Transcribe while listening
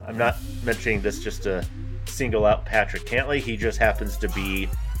I'm not mentioning this just to single out Patrick Cantlay. He just happens to be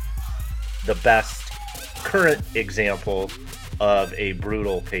the best current example of a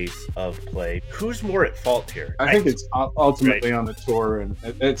brutal pace of play. Who's more at fault here? I think it's ultimately Right. on the tour, and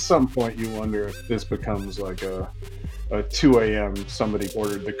at some point you wonder if this becomes like a 2 a.m. somebody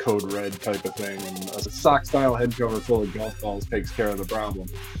ordered the code red type of thing, and a sock style head cover full of golf balls takes care of the problem.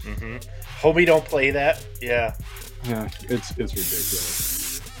 Mm-hmm. Homie, don't play that. Yeah. Yeah, it's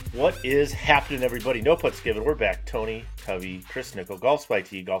ridiculous. What is happening, everybody? No putts given. We're back. Tony, Covey, Chris Nickel, Golf by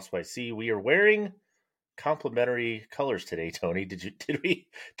T, Golf by C. We are wearing complementary colors today, Tony. Did we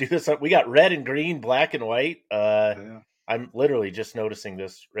do this? We got red and green, black and white. Yeah. I'm literally just noticing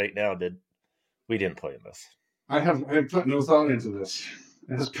this right now. We didn't play in this? I have put no thought into this,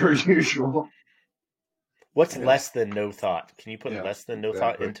 as per usual. What's Yeah. less than no thought? Can you put Yeah, less than no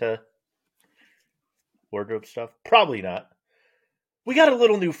thought exactly. into wardrobe stuff? Probably not. We got a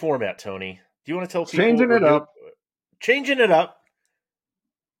little new format, Tony. Do you want to tell people Changing what we're it doing? up. Changing it up.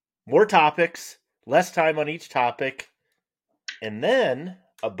 More topics, less time on each topic, and then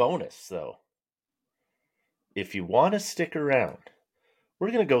a bonus, though. If you want to stick around,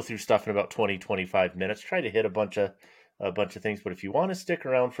 we're going to go through stuff in about 20, 25 minutes, try to hit a bunch of things, but if you want to stick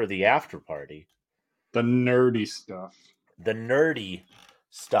around for the after party, The nerdy stuff. the nerdy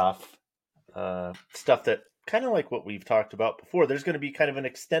stuff, stuff that kind of like what we've talked about before, there's going to be kind of an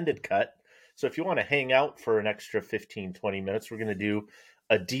extended cut. So if you want to hang out for an extra 15, 20 minutes, we're going to do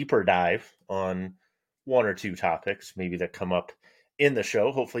a deeper dive on one or two topics, maybe that come up in the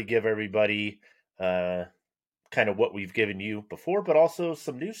show. Hopefully give everybody kind of what we've given you before, but also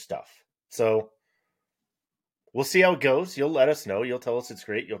some new stuff. So we'll see how it goes. You'll let us know. You'll tell us it's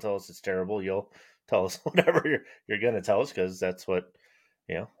great. You'll tell us it's terrible. You'll tell us whatever you're going to tell us, because that's what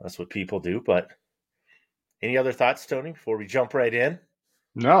people do. But any other thoughts, Tony, before we jump right in?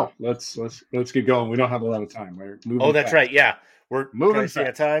 No, let's get going. We don't have a lot of time. We're Oh, moving that's fast. right. Yeah, we're Moving pricing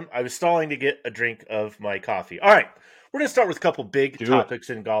at fast. time. I was stalling to get a drink of my coffee. All right, we're going to start with a couple big Do it. topics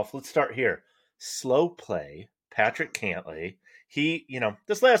in golf. Let's start here. Slow play. Patrick Cantlay. He,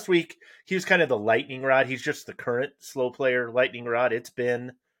 this last week, he was kind of the lightning rod. He's just the current slow player lightning rod. It's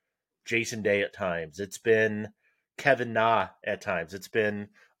been Jason Day at times. It's been Kevin Na at times. It's been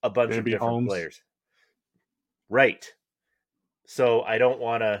a bunch of J.B. different Holmes. players. Right. So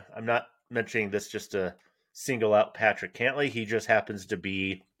I'm not mentioning this just to single out Patrick Cantlay. He just happens to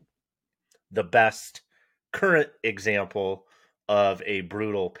be the best current example of a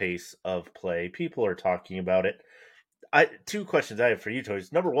brutal pace of play. People are talking about it. Two questions I have for you,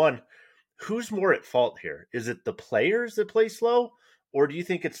 Toys. Number one, who's more at fault here? Is it the players that play slow, or do you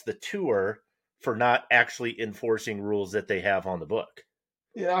think it's the tour for not actually enforcing rules that they have on the book?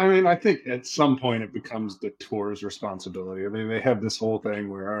 Yeah, I mean, I think at some point it becomes the tour's responsibility. I mean, they have this whole thing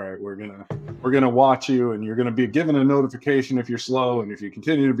where, all right, we're gonna watch you, and you're gonna be given a notification if you're slow, and if you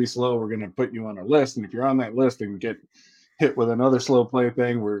continue to be slow, we're gonna put you on a list, and if you're on that list and get hit with another slow play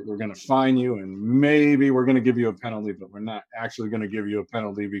thing, we're gonna fine you, and maybe we're gonna give you a penalty, but we're not actually gonna give you a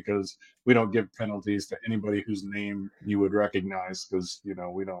penalty because we don't give penalties to anybody whose name you would recognize, because we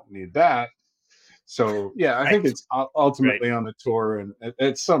don't need that. So yeah, I think Right. it's Right. ultimately on the tour, and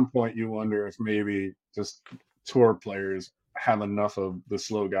at some point you wonder if maybe just tour players have enough of the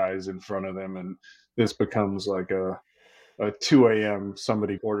slow guys in front of them, and this becomes like a 2 a.m.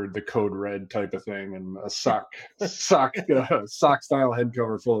 somebody ordered the code red type of thing, and a sock style head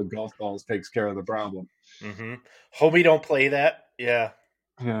cover full of golf balls takes care of the problem. Mm-hmm. Homie, don't play that. Yeah.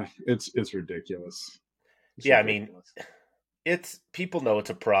 Yeah, it's ridiculous. It's Yeah. I mean, ridiculous. it's people know it's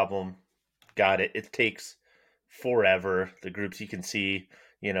a problem. Got it. It takes forever. The groups you can see,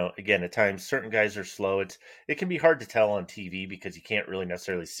 again, at times certain guys are slow. It can be hard to tell on TV because you can't really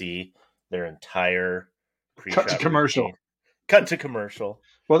necessarily see their entire Cut to pre-shot commercial. routine. Cut to commercial.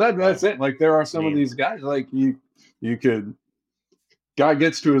 Well, I that's it. Like there are some of mean, these guys, like you could guy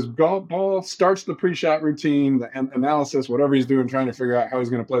gets to his golf ball, starts the pre-shot routine, the analysis, whatever he's doing, trying to figure out how he's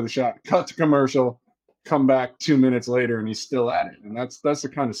going to play the shot. Cut to commercial, come back 2 minutes later, and he's still at it. And that's the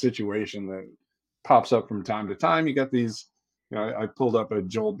kind of situation that pops up from time to time. You got these. I pulled up a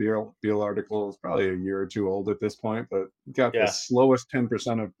Joel Beal article. It's probably a year or two old at this point, but you got the yeah. slowest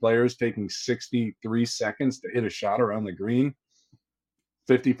 10% of players taking 63 seconds to hit a shot around the green,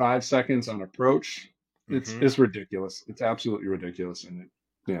 55 seconds on approach. it's Mm-hmm. it's ridiculous. It's absolutely ridiculous. And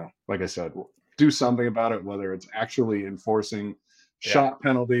like I said, do something about it, whether it's actually enforcing Yeah. shot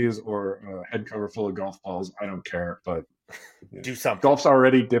penalties or a head cover full of golf balls. I don't care, but Do something. golf's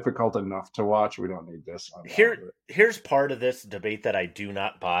already difficult enough to watch. We don't need this on top of it. Here's part of this debate that I do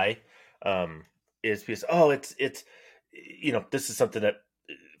not buy. Is because it's this is something that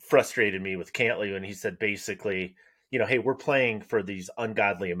frustrated me with Cantley when he said basically, hey, we're playing for these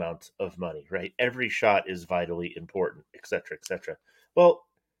ungodly amounts of money, right? Every shot is vitally important, et cetera, et cetera. Well,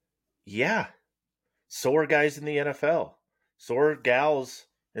 yeah, so are guys in the NFL. So are gals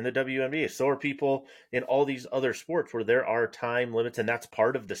in the WNBA. So are people in all these other sports where there are time limits, and that's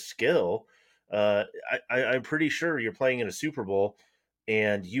part of the skill. I'm pretty sure you're playing in a Super Bowl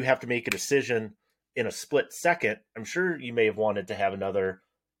and you have to make a decision in a split second. I'm sure you may have wanted to have another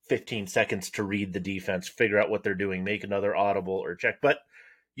 15 seconds to read the defense, figure out what they're doing, make another audible or check, but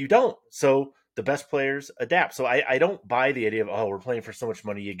you don't. So the best players adapt. So I don't buy the idea of, oh, we're playing for so much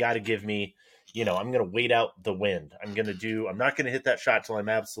money. You got to give me, I'm going to wait out the wind. I'm not going to hit that shot till I'm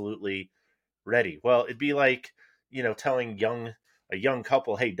absolutely ready. Well, it'd be like, telling a young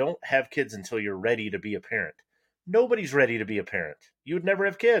couple, hey, don't have kids until you're ready to be a parent. Nobody's ready to be a parent. You would never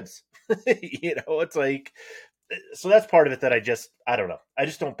have kids. It's like, so that's part of it that I don't know. I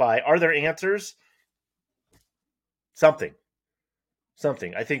just don't buy. Are there answers? Something.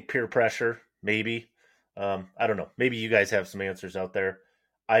 I think peer pressure, maybe. I don't know. Maybe you guys have some answers out there.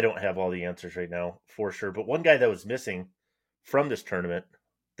 I don't have all the answers right now for sure. But one guy that was missing from this tournament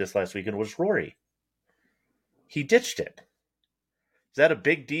this last weekend was Rory. He ditched it. Is that a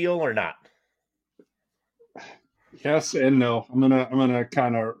big deal or not? Yes and no. I'm gonna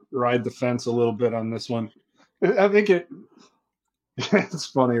kind of ride the fence a little bit on this one. I think it's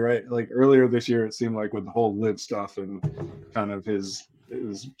funny, right? Like earlier this year, it seemed like with the whole LIV stuff and kind of his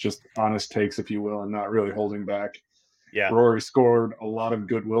just honest takes, if you will, and not really holding back. Yeah. Rory scored a lot of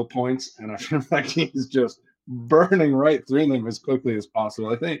goodwill points, and I feel like he's just burning right through them as quickly as possible.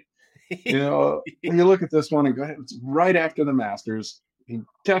 I think, when you look at this one and go ahead, it's right after the Masters. He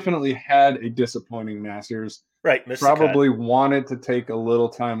definitely had a disappointing Masters. Right. Probably wanted to take a little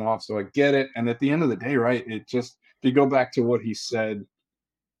time off, so I get it. And at the end of the day, right, it just, if you go back to what he said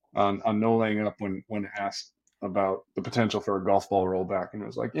on No Laying Up when asked about the potential for a golf ball rollback, and it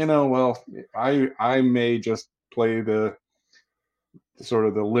was like, well, I may just play the sort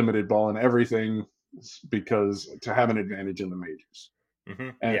of the limited ball and everything because to have an advantage in the majors. Mm-hmm.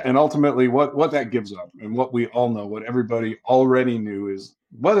 And ultimately what that gives up, and what we all know, what everybody already knew, is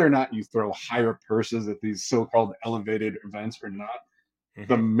whether or not you throw higher purses at these so-called elevated events or not,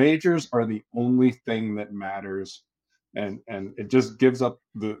 the majors are the only thing that matters. And it just gives up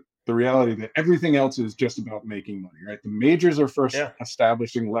the reality that everything else is just about making money, right? The majors are for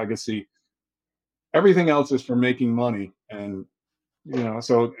establishing legacy. Everything else is for making money. And,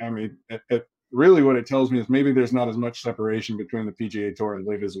 so, I mean, really what it tells me is maybe there's not as much separation between the PGA Tour and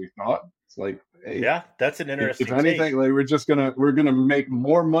LIV as we thought. It's like, hey, yeah, that's an interesting if anything, take. like we're gonna make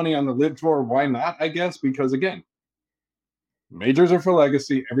more money on the LIV Tour. Why not? I guess because again, majors are for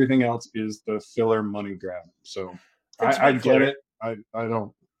legacy. Everything else is the filler money grab. So I get it.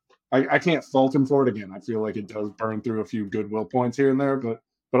 I can't fault him for it. Again, I feel like it does burn through a few goodwill points here and there, but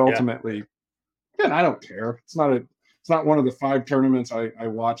ultimately, again, I don't care. It's not one of the 5 tournaments I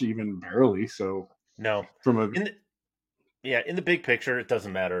watch even barely. So no, in the big picture, it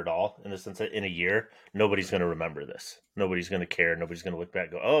doesn't matter at all. In the sense that in a year, nobody's going to remember this. Nobody's going to care. Nobody's going to look back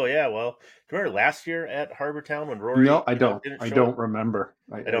and go, "Oh yeah, well, do you remember last year at Harbour Town when Rory?" No, I don't. I don't remember.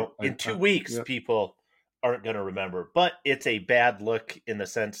 I don't. In 2 weeks, people aren't going to remember. But it's a bad look in the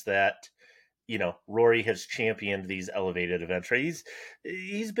sense that Rory has championed these elevated events, right?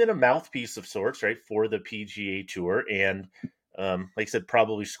 He's been a mouthpiece of sorts, right, for the PGA Tour, and like I said,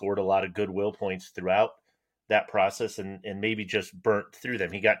 probably scored a lot of goodwill points throughout that process, and maybe just burnt through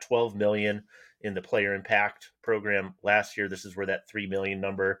them. He got $12 million in the Player Impact program last year. This is where that $3 million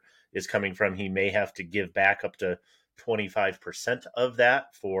number is coming from. He may have to give back up to 25% of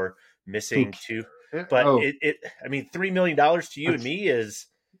that for missing 2. But I mean, $3 million to you and me is,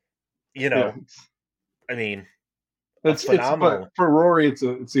 I mean, it's phenomenal. But for Rory, it's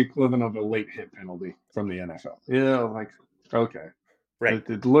the equivalent of a late hit penalty from the NFL. Like, okay, right.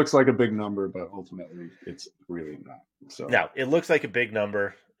 It looks like a big number, but ultimately, it's really not. So now it looks like a big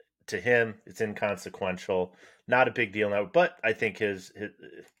number to him. It's inconsequential, not a big deal now. But I think his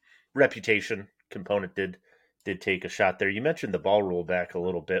reputation component did take a shot there. You mentioned the ball roll back a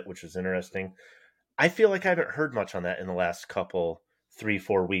little bit, which is interesting. I feel like I haven't heard much on that in the last couple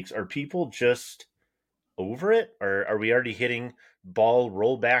 3-4 weeks. Are people just over it, or are we already hitting ball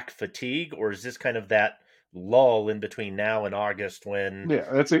rollback fatigue, or is this kind of that lull in between now and August when? Yeah,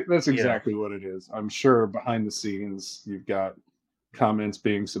 that's exactly what it is. I'm sure behind the scenes you've got comments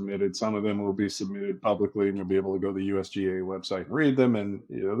being submitted. Some of them will be submitted publicly, and you'll be able to go to the USGA website and read them. And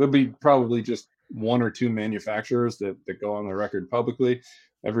there'll be probably just 1 or 2 manufacturers that go on the record publicly.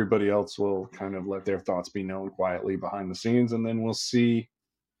 Everybody else will kind of let their thoughts be known quietly behind the scenes, and then we'll see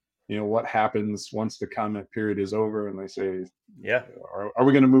what happens once the comment period is over and they say, Yeah. are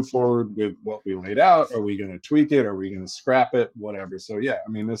we going to move forward with what we laid out? Are we going to tweak it? Are we going to scrap it? Whatever. So yeah, I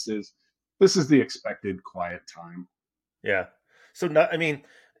mean, this is the expected quiet time. Yeah. So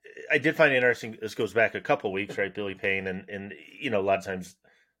I did find it interesting. This goes back a couple weeks, right? Billy Payne and a lot of times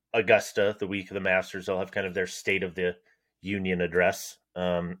Augusta, the week of the Masters, they'll have kind of their State of the Union address.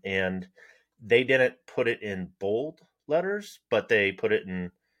 And they didn't put it in bold letters, but they put it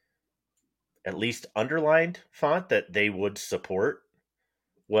in at least underlined font that they would support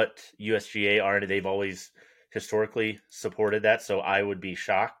what USGA are. They've always historically supported that. So I would be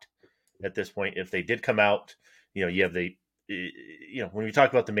shocked at this point if they did come out. You have when we talk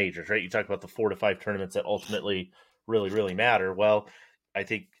about the majors, right? You talk about the 4 to 5 tournaments that ultimately really, really matter. Well, I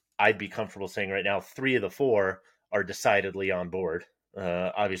think I'd be comfortable saying right now 3 of the 4 are decidedly on board.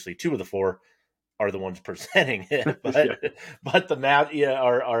 Obviously, 2 of the 4 are the ones presenting it, but the math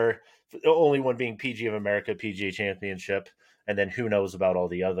are the only one being PGA of America, PGA Championship, and then who knows about all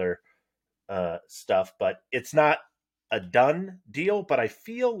the other stuff. But it's not a done deal. But I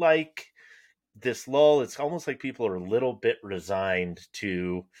feel like this lull, it's almost like people are a little bit resigned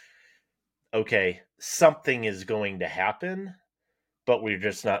to, okay, something is going to happen, but we're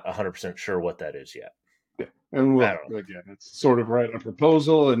just not 100% sure what that is yet. Yeah. And again, it's sort of a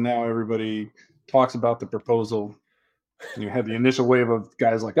proposal, and now everybody talks about the proposal. You had the initial wave of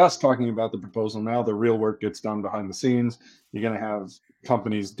guys like us talking about the proposal. Now the real work gets done behind the scenes. You're going to have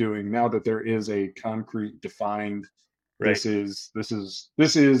companies doing, now that there is a concrete defined, right, this is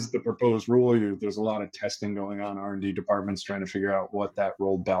the proposed rule. There's a lot of testing going on. R&D departments trying to figure out what that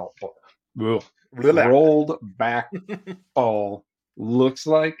rolled back ball looks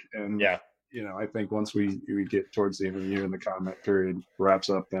like. And yeah, I think once we get towards the end of the year and the comment period wraps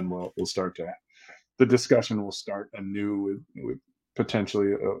up, then we'll start to, the discussion will start anew with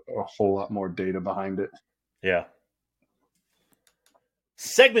potentially a whole lot more data behind it. Yeah.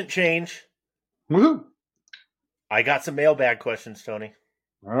 Segment change. Woohoo! I got some mailbag questions, Tony.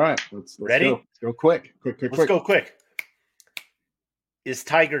 All right, let's ready? Go. Let's go quick. Let's go quick. Is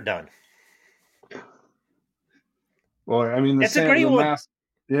Tiger done? Well, I mean, it's a great one.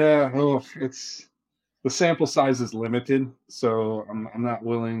 It's the sample size is limited, so I'm not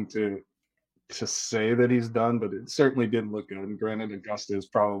willing to say that he's done, but it certainly didn't look good. And granted, Augusta is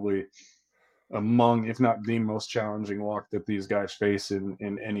probably among, if not the most challenging walk that these guys face in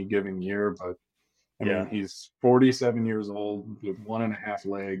any given year. But I mean, he's 47 years old with 1.5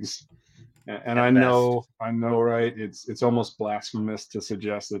 legs. And I know, right? It's almost blasphemous to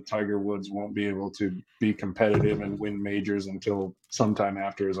suggest that Tiger Woods won't be able to be competitive and win majors until sometime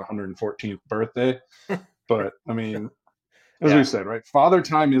after his 114th birthday. But I mean, as we said, right? Father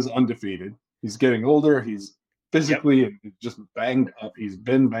Time is undefeated. He's getting older. He's physically just banged up. He's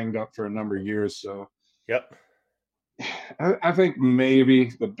been banged up for a number of years. So, I think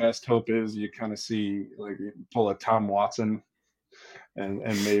maybe the best hope is you kind of see, like, you pull a Tom Watson and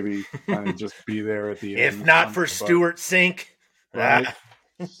maybe kind of just be there at the end. If not for Stewart Cink. Right?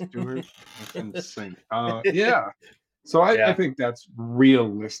 Stewart Cink. Yeah. So I think that's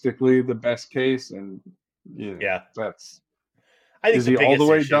realistically the best case. And that's... Is he all the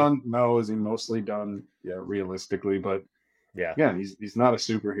way done? No. Is he mostly done? Yeah, realistically. But again, he's not a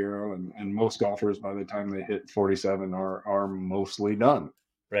superhero, and most golfers by the time they hit 47 are mostly done.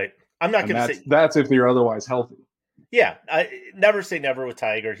 Right. I'm not going to say that's if you're otherwise healthy. Yeah, I never say never with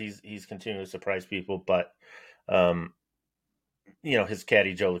Tiger. He's continuing to surprise people, but his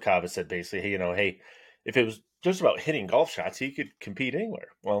caddy Joe LaCava said basically, hey, if it was just about hitting golf shots, he could compete anywhere.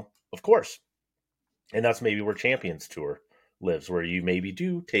 Well, of course, and that's maybe where Champions Tour lives, where you maybe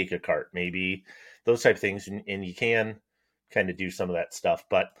do take a cart, maybe those type of things, and you can kind of do some of that stuff.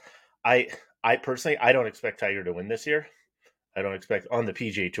 But I personally, I don't expect Tiger to win this year. I don't expect on the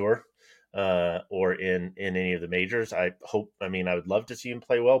PGA Tour or in any of the majors. I would love to see him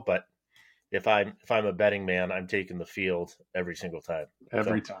play well, but if I'm a betting man, I'm taking the field every single time.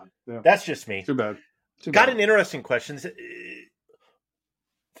 Every time. Yeah. That's just me. Too bad. Got an interesting question.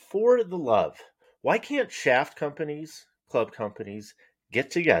 For the love, why can't shaft companies, club companies get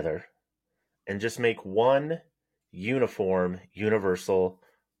together and just make one uniform, universal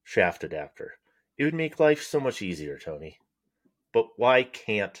shaft adapter? It would make life so much easier, Tony. But why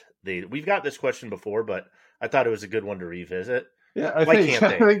can't they? We've got this question before, but I thought it was a good one to revisit. Yeah, I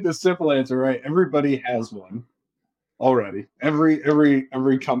think the simple answer, right? Everybody has one already.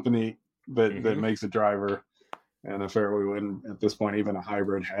 Every company that makes a driver and a fairway wood, at this point, even a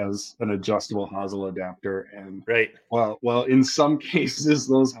hybrid, has an adjustable hosel adapter. And right. Well, in some cases,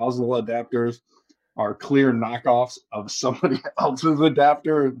 those hosel adapters are clear knockoffs of somebody else's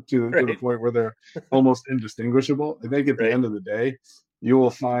adapter to the Right. point where they're almost indistinguishable. I think at the Right. end of the day, you will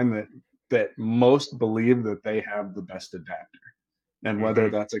find that most believe that they have the best adapter, and whether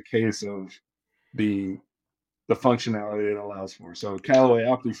Mm-hmm. that's a case of the the functionality it allows for. So Callaway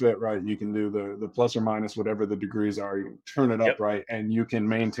OptiFit, right? You can do the plus or minus whatever the degrees are. You turn it up Yep. right, and you can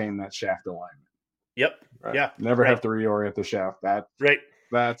maintain that shaft alignment. Yep. Right. Yeah. Never Right. have to reorient the shaft. Right.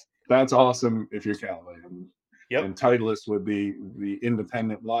 That's awesome if you're Callaway. And Yep. Titleist with the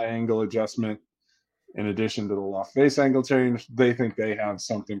independent lie angle adjustment, in addition to the loft face angle change, they think they have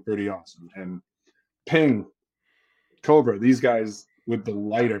something pretty awesome. And Ping, Cobra, these guys with the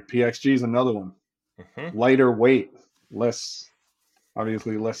lighter PXG is another one. Mm-hmm. Lighter weight, less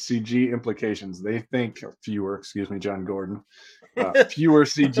obviously less CG implications. They think fewer, excuse me, John Gordon, fewer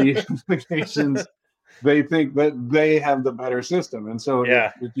CG implications. They think that they have the better system. And so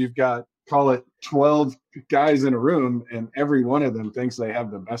Yeah. if you've got, call it 12 guys in a room and every one of them thinks they have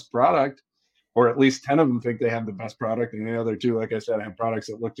the best product, or at least 10 of them think they have the best product, and the other two, like I said, have products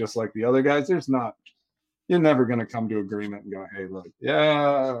that look just like the other guys, you're never going to come to agreement and go, hey, look,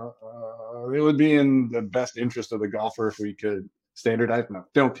 yeah, it would be in the best interest of the golfer if we could standardize. No,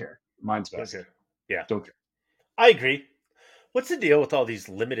 don't care. Mine's best. Okay. Yeah. Don't care. I agree. What's the deal with all these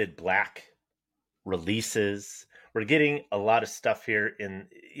limited black releases? We're getting a lot of stuff here in,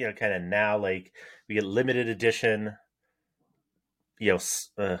 kind of now, like we get limited edition,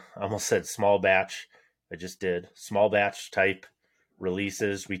 I almost said small batch. I just did small batch type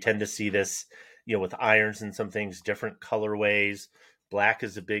releases. We tend to see this, with irons and some things, different colorways. Black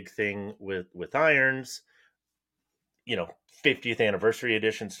is a big thing with irons. 50th anniversary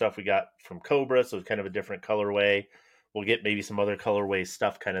edition stuff we got from Cobra, so it's kind of a different colorway. We'll get maybe some other colorway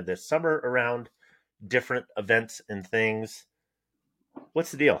stuff kind of this summer around different events and things.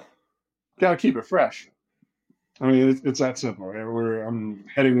 What's the deal? Got to keep it fresh. I mean, it's that simple. Right? I'm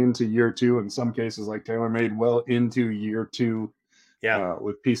heading into year two in some cases, like TaylorMade, well into year two Yeah.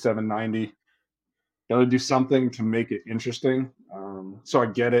 with P790. Got to do something to make it interesting. So I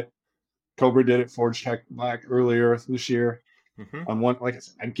get it. Cobra did it, Forge Tech Black earlier this year. Mm-hmm. Like I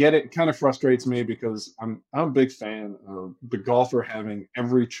said, I get it. It kind of frustrates me because I'm a big fan of the golfer having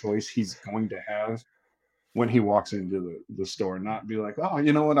every choice he's going to have when he walks into the store, not be like, oh,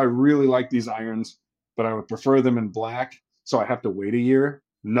 you know what? I really like these irons, but I would prefer them in black. So I have to wait a year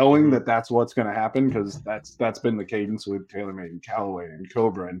knowing Mm-hmm. that that's what's going to happen, because that's been the cadence with TaylorMade and Callaway and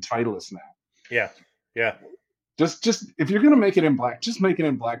Cobra and Titleist now. Yeah. Yeah. Just if you're going to make it in black, just make it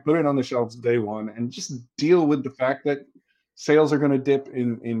in black, put it on the shelves day one, and just deal with the fact that sales are going to dip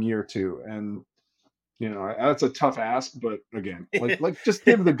in year two. And that's a tough ask, but again, like just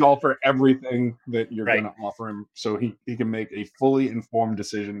give the golfer everything that you're Right. going to offer him, so he can make a fully informed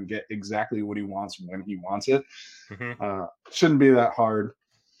decision and get exactly what he wants when he wants it. Mm-hmm. Shouldn't be that hard.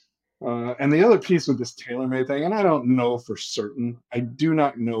 And the other piece with this TaylorMade thing, and I don't know for certain, I do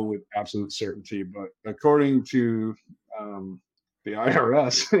not know with absolute certainty, but according to the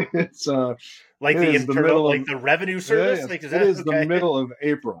IRS, it's Like it the is the internal, middle like of the revenue service. yes, Like, is it that is the okay? middle of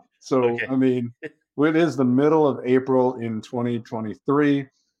April. So Okay. I mean, it is the middle of April in 2023,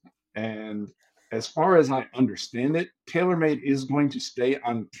 and as far as I understand it, TaylorMade is going to stay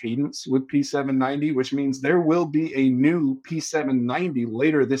on cadence with P790, which means there will be a new P790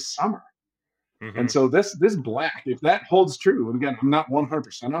 later this summer. And Mm-hmm. so this black, if that holds true, and again, I'm not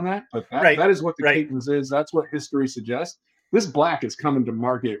 100% on that, but Right. that is what the Right. cadence is. That's what history suggests. This black is coming to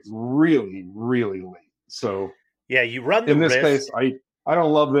market really, really late. So Yeah, you run the in this risk. case, I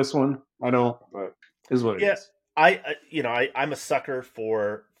don't love this one. I don't, but it is what it Yeah, is. I'm a sucker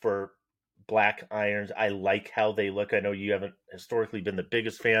for black irons. I like how they look. I know you haven't historically been the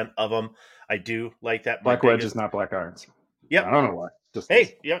biggest fan of them. I do like that. Black wedge is not black irons. Yep. I don't know why. Just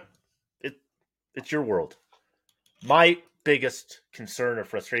Hey, yep. It's your world. My biggest concern or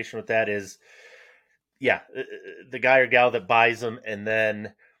frustration with that is, the guy or gal that buys them and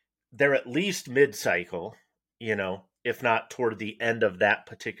then they're at least mid-cycle, if not toward the end of that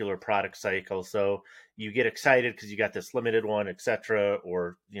particular product cycle. So you get excited because you got this limited one, etc.,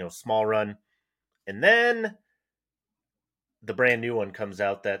 or small run, and then the brand new one comes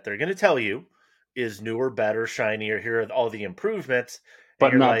out that they're going to tell you is newer, better, shinier. Here are all the improvements, and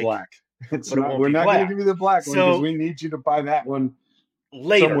but you're not like, black. It's but it not. won't We're be not going to black. give you the black one because So we need you to buy that one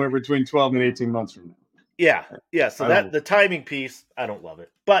later, somewhere between 12 and 18 months from now. yeah. So that the timing piece, I don't love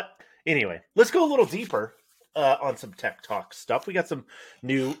it. But anyway, let's go a little deeper on some tech talk stuff. We got some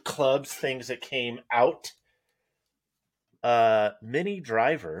new clubs, things that came out. Minnie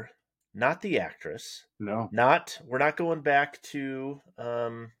Driver, not the actress. No. We're not going back to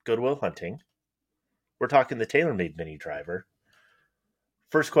Good Will Hunting. We're talking the TaylorMade mini driver.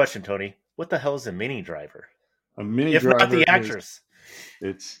 First question, Tony. What the hell is a mini driver? A mini If driver not the is actress.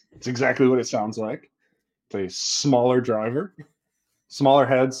 it's exactly what it sounds like. It's a smaller driver, smaller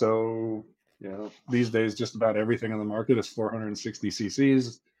head. So these days just about everything on the market is 460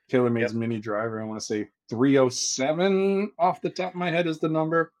 cc's. TaylorMade's Yep. mini driver, I want to say 307 off the top of my head is the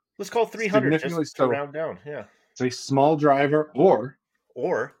number. Let's call 300 Significantly just to so. round down. Yeah. It's a small driver or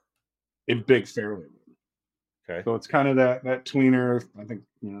Or a big fairway. okay. So it's kind of that tweener. I think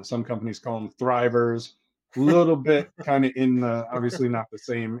some companies call them thrivers. A little bit kind of in the, obviously not the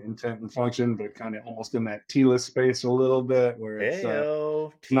same intent and function, but kind of almost in that T-less space a little bit, where it's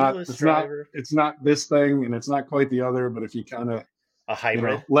Heyo, not T-less driver. it's not this thing and it's not quite the other. But if you kind of A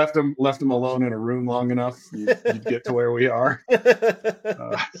hybrid. left them alone in a room long enough, you'd get to where we are.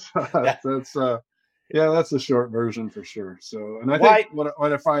 That's that's the short version for sure. So, and I think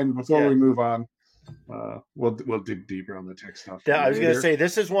what I find before we move on, we'll dig deeper on the tech stuff. Yeah, I was going to say,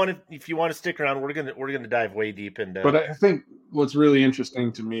 this is one. If you want to stick around, we're gonna dive way deep into. But I think what's really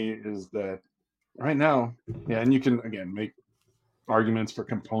interesting to me is that right now, and you can again make arguments for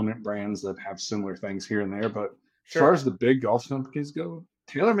component brands that have similar things here and there, but as far as the big golf companies go,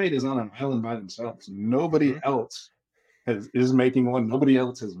 TaylorMade is on an island by themselves. Nobody else is making one. Nobody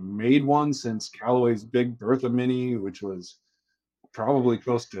else has made one since Callaway's Big Bertha Mini, which was probably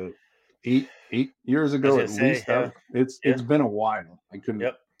close to eight years ago at least. It's been a while. I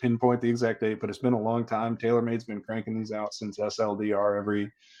couldn't pinpoint the exact date, but it's been a long time. TaylorMade's been cranking these out since SLDR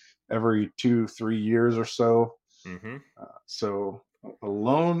every 2-3 years or so. So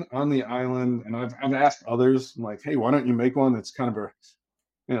alone on the island, and I've asked others, I'm like, hey, why don't you make one that's kind of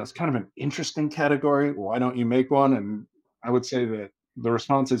it's kind of an interesting category. Why don't you make one? And I would say that the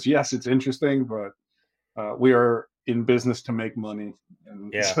response is yes, it's interesting, but we are in business to make money,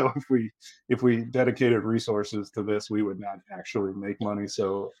 and so if we dedicated resources to this, we would not actually make money.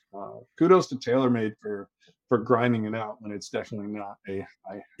 So kudos to TaylorMade for grinding it out when it's definitely not a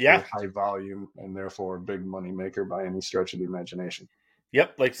high volume and therefore a big money maker by any stretch of the imagination.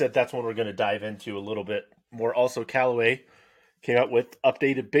 Yep, like I said, that's one we're going to dive into a little bit more. Also, Callaway came out with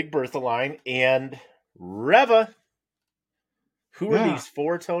updated Big Bertha line and Reva. Who are these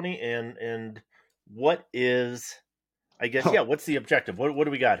for, Tony? And what is, I guess, what's the objective? What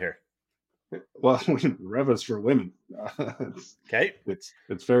do we got here? Well, Reva's for women.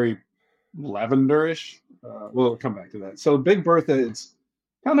 It's very lavenderish. We'll come back to that. So Big Bertha, it's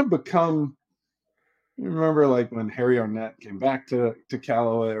kind of become, you remember like when Harry Arnett came back to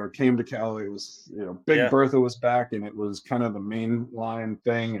Callaway or came to Callaway, it was, Big Bertha was back and it was kind of the main line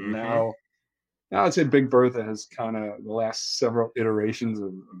thing. And now I'd say Big Bertha has kind of the last several iterations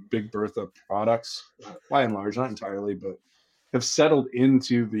of Big Bertha products, by and large, not entirely, but have settled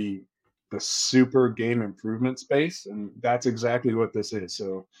into the super game improvement space. And that's exactly what this is.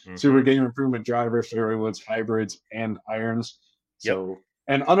 So super game improvement drivers, fairway woods, hybrids, and irons. So,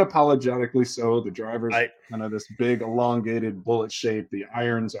 and unapologetically so, the drivers kind of this big elongated bullet shape. The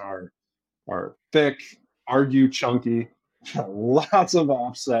irons are thick, argue chunky, lots of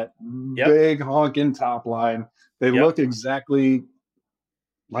offset, big honking top line. They look exactly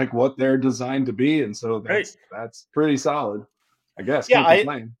like what they're designed to be. And so that's pretty solid, I guess.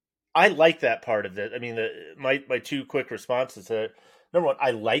 I like that part of it. I mean, my two quick responses to it. Number one,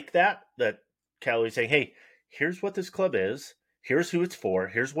 I like that Callaway's saying, hey, here's what this club is. Here's who it's for.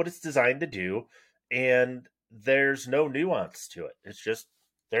 Here's what it's designed to do. And there's no nuance to it. It's just,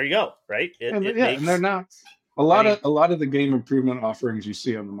 there you go. Right. And they're not a lot of the game improvement offerings you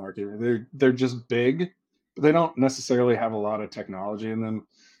see on the market. They're just big, but they don't necessarily have a lot of technology. And then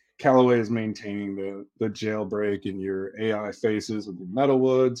Callaway is maintaining the jailbreak and your AI faces with the metal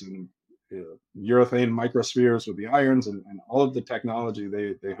woods and urethane microspheres with the irons and all of the technology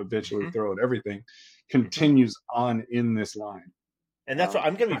they habitually throw at everything continues on in this line. And that's what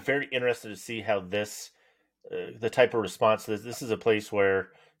I'm going to be very interested to see how this, the type of response to this is a place where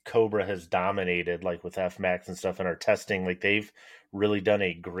Cobra has dominated, like with FMAX and stuff in our testing. Like they've really done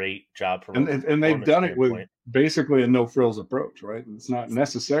a great job. And they've done it with basically a no frills approach, right? It's not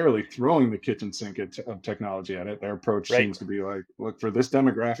necessarily throwing the kitchen sink of technology at it. Their approach seems to be like, look, for this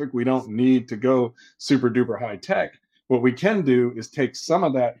demographic, we don't need to go super duper high tech. What we can do is take some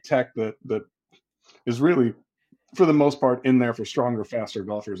of that tech that is really, for the most part, in there for stronger, faster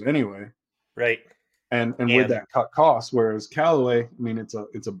golfers anyway. Right. And with that cut costs, whereas Callaway, I mean, it's a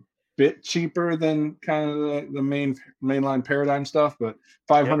bit cheaper than kind of the mainline paradigm stuff, but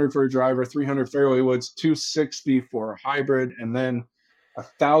 $500 for a driver, $300 fairway woods, $260 for a hybrid, and then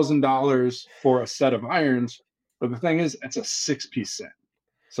 $1,000 for a set of irons. But the thing is, it's a 6-piece set.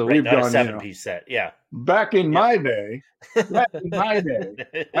 So Right, we've not a gone, 7-piece set. Yeah. back in Yep. my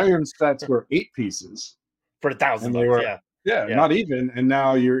day, iron sets were 8 pieces, For and $1,000. they were, Yeah. yeah, Yeah. not even. And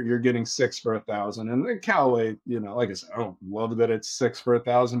now you're getting 6 for 1,000. And then Callaway, like I said, I don't love that it's 6 for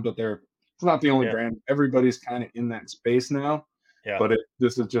 1,000, but it's not the only Yeah. brand. Everybody's kind of in that space now. Yeah. But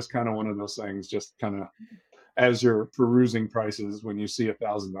this is just kind of one of those things. Just kind of as you're perusing prices, when you see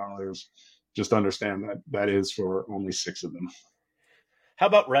 $1,000, just understand that that is for only 6 of them. How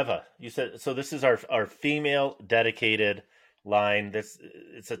about Reva? You said so. This is our female dedicated line.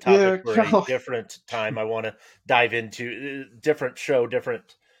 It's a topic for a different time. I want to dive into different show,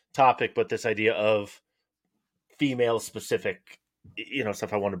 different topic, but this idea of female specific,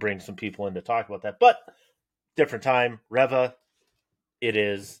 stuff. I want to bring some people in to talk about that, but different time. Reva, it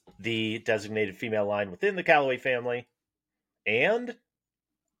is the designated female line within the Callaway family, and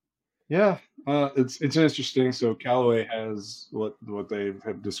yeah, it's interesting. So Callaway has what they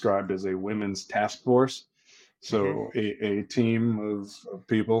have described as a women's task force. So a team of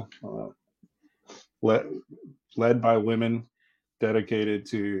people led by women, dedicated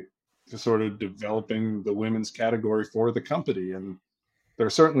to sort of developing the women's category for the company. And there are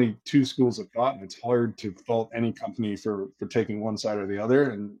certainly two schools of thought, and it's hard to fault any company for taking one side or the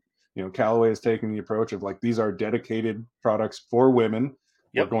other. And Callaway is taking the approach of like, these are dedicated products for women.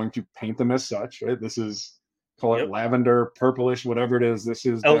 We're going to paint them as such, right? This is, call it lavender, purplish, whatever it is. This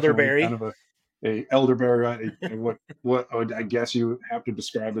is elderberry, kind of a elderberry, right? what I guess you have to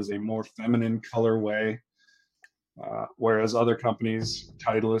describe as a more feminine colorway. Whereas other companies,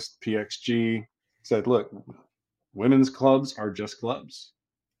 Titleist, PXG, said, look, women's clubs are just clubs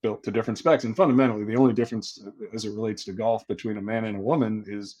built to different specs. And fundamentally, the only difference as it relates to golf between a man and a woman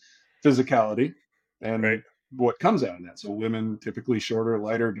is physicality and what comes out of that. So women typically shorter,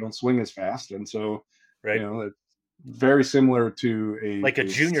 lighter, don't swing as fast. And so, it's very similar to a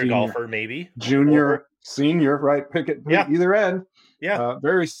junior golfer, maybe. Junior, senior, right? Pick it either end. Yeah.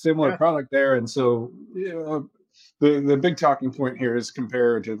 Very similar product there. And so, the big talking point here is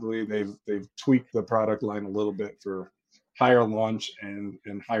comparatively, they've tweaked the product line a little bit for higher launch and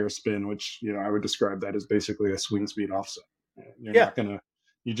higher spin, which I would describe that as basically a swing speed offset. You're not gonna,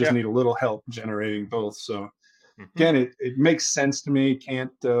 you just need a little help generating both. So again, it makes sense to me.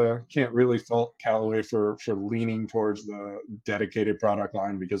 Can't really fault Callaway for leaning towards the dedicated product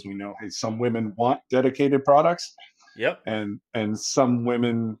line, because we know, hey, some women want dedicated products. Yep. And some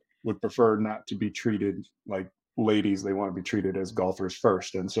women would prefer not to be treated like ladies. They want to be treated as golfers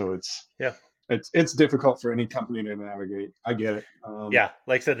first. And so it's difficult for any company to navigate. I get it.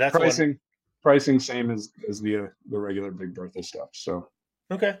 Like I said, that's pricing same as the regular Big Bertha stuff. So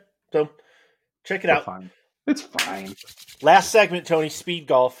okay, so check it out. Fine. It's fine. Last segment, Tony, speed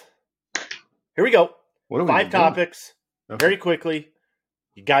golf. Here we go. What are we 5 topics. Okay. Very quickly.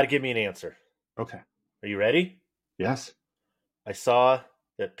 You got to give me an answer. Okay. Are you ready? Yes. I saw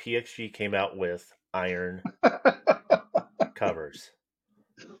that PXG came out with iron covers.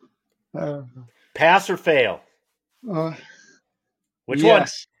 Pass or fail? Which one?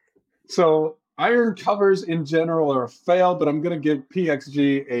 So iron covers in general are a fail, but I'm going to give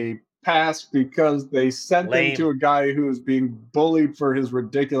PXG a pass because they sent them to a guy who is being bullied for his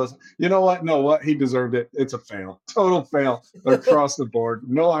ridiculous. You know what? No, what? He deserved it. It's a fail. Total fail across the board.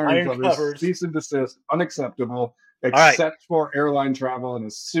 No iron covers. Cease and desist. Unacceptable. Except for airline travel. And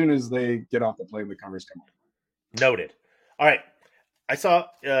as soon as they get off the plane, the covers come off. Noted. All right. I saw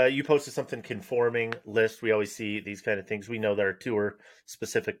you posted something conforming list. We always see these kind of things. We know there are tour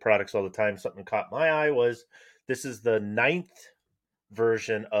specific products all the time. Something caught my eye was this is the 9th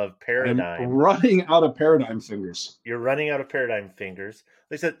version of Paradigm. I'm running out of Paradigm fingers. You're running out of Paradigm fingers.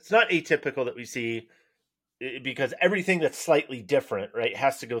 Like I said, it's not atypical that we see, because everything that's slightly different, right,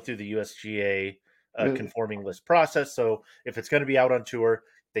 has to go through the USGA conforming list process. So if it's going to be out on tour,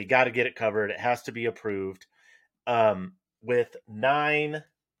 they got to get it covered. It has to be approved. With 9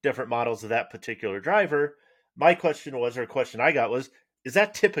 different models of that particular driver, my question I got was, is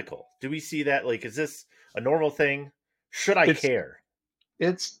that typical? Do we see that? Like, is this a normal thing? Should I care?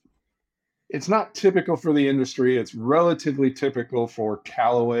 It's not typical for the industry. It's relatively typical for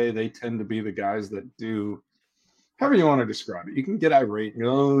Callaway. They tend to be the guys that do, however you want to describe it. You can get irate,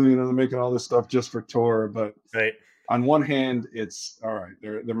 they're making all this stuff just for tour, but on one hand, it's all right.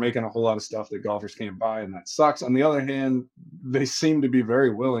 They're making a whole lot of stuff that golfers can't buy, and that sucks. On the other hand, they seem to be very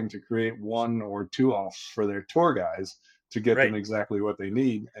willing to create 1 or 2 offs for their tour guys to get them exactly what they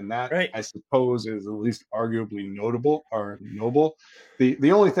need. And that, I suppose, is at least arguably noble.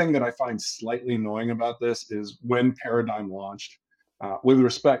 The only thing that I find slightly annoying about this is when Paradigm launched, with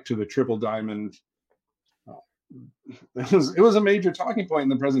respect to the Triple Diamond it was a major talking point in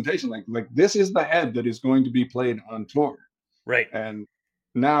the presentation. Like this is the head that is going to be played on tour. Right. And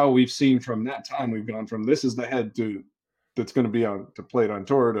now we've seen from that time, we've gone from this is the head to that's going to be on to played on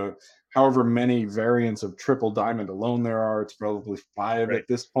tour to however many variants of triple diamond alone there are. It's probably 5 Right. at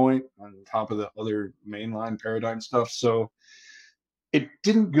this point on top of the other mainline paradigm stuff. So it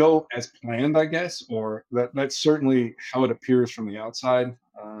didn't go as planned, I guess, or that's certainly how it appears from the outside.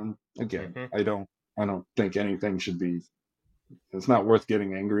 Again, Hmm. I don't think anything should be. It's not worth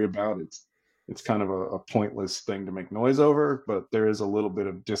getting angry about. It's kind of a pointless thing to make noise over, but there is a little bit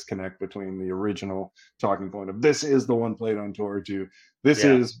of disconnect between the original talking point of this is the one played on tour to this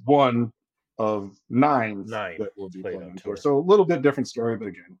Yeah. is one of 9 9 that will be played played on on tour. tour. So a little bit different story, but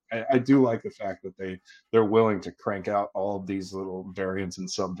again, I do like the fact that they're willing to crank out all of these little variants and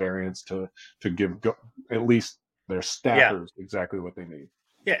sub variants to give at least their Yeah. staffers exactly what they need.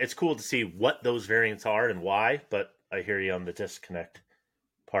 Yeah, it's cool to see what those variants are and why, but I hear you on the disconnect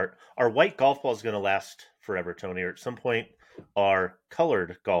part. Are white golf balls going to last forever, Tony? Or at some point, are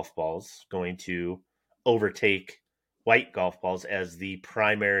colored golf balls going to overtake white golf balls as the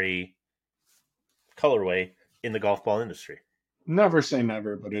primary colorway in the golf ball industry? Never say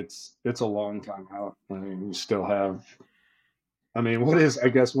never, but it's a long time out. I mean, you still have. I mean, what is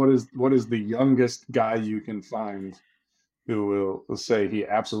the youngest guy you can find who will say he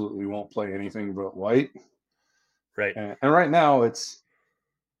absolutely won't play anything but white? Right. And right now,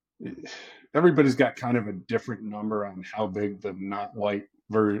 everybody's got kind of a different number on how big the not white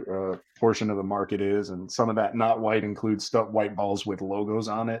portion of the market is, and some of that not white includes stuff white balls with logos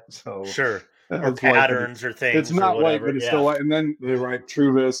on it. So Sure. Or it's white, but patterns or it's things or not white, whatever. but it's Yeah. still white. And then they write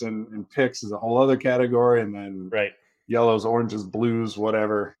Truvis and Pix is a whole other category, and then Right. yellows, oranges, blues,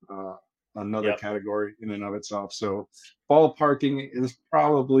 whatever, another Yep. category in and of itself. So ballparking is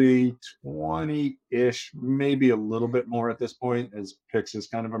probably 20-ish, maybe a little bit more at this point as Pix has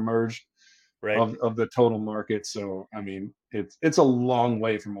kind of emerged Right. of the total market. So I mean, it's a long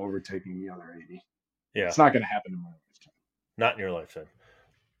way from overtaking the other 80. Yeah. It's not going to happen in my lifetime. Not in your lifetime.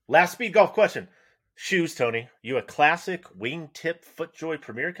 Last speed golf question. Shoes, Tony. You a classic wingtip FootJoy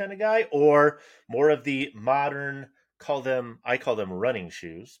Premier kind of guy, or more of the modern? I call them running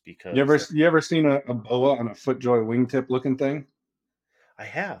shoes because You ever seen a boa on a FootJoy wingtip looking thing? I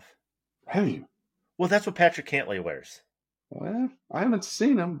have. Have you? Well, that's what Patrick Cantlay wears. Well, I haven't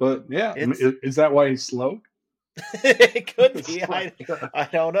seen him, but yeah, It's is that why he's slow? it could be. I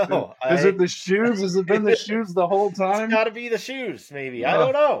don't know. Is it the shoes? Has it been the shoes the whole It's time? got to be the shoes, maybe. I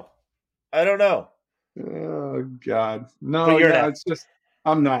don't know. Oh God, no, But you're yeah, not. it's just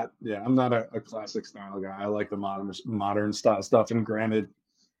I'm not. Yeah, I'm not a classic style guy. I like the modern style stuff. And granted,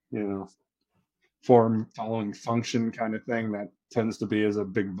 form following function kind of thing that tends to be as a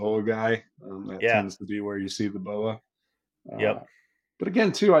big boa guy. That Yeah. tends to be where you see the boa. Yep. But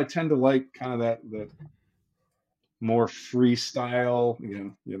again, too, I tend to like kind of that more freestyle.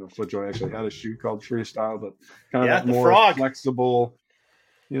 FootJoy actually had a shoe called Freestyle, but kind of Yeah, that the more frog. flexible,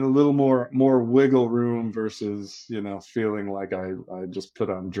 a little more wiggle room versus feeling like I just put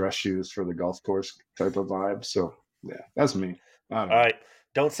on dress shoes for the golf course type of vibe. So yeah, that's me. I don't know. All right.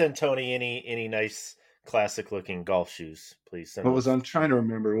 Don't send Tony any nice classic looking golf shoes, please. Send those. I'm trying to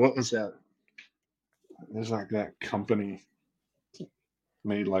remember. What was that? There's like that company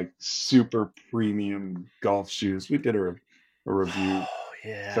made like super premium golf shoes. We did a review Oh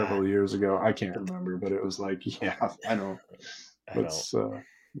yeah. several years ago. I can't remember, but it was like, yeah, I don't. I know. Let's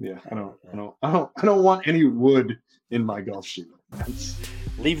yeah, I don't want any wood in my golf shoe.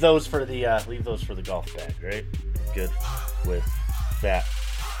 Leave those for the golf bag, right? Good with that.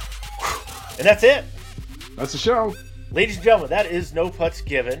 And that's it. That's the show. Ladies and gentlemen, that is No Putts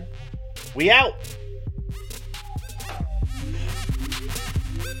Given. We out.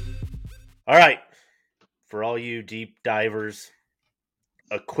 All right. For all you deep divers,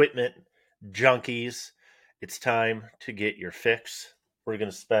 equipment junkies, it's time to get your fix. We're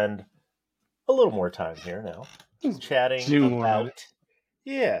going to spend a little more time here now chatting about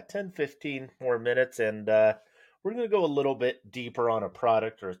 10, 15 more minutes, and we're going to go a little bit deeper on a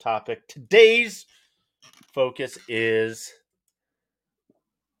product or a topic. Today's focus is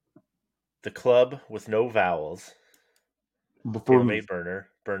the club with no vowels. TaylorMade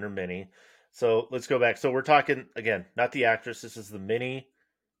Burner Mini. So let's go back. So we're talking, again, not the actress. This is the Mini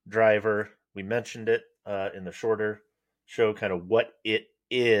driver. We mentioned it in the shorter show, kind of what it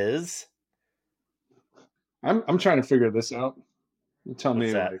is. I'm trying to figure this out. You tell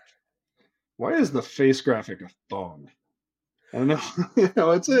me, like, why is the face graphic a thong? I don't know.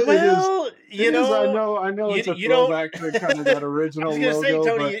 It is. It You is. I know, know. I know. you It's a you don't. throwback to kind of that I was original gonna say,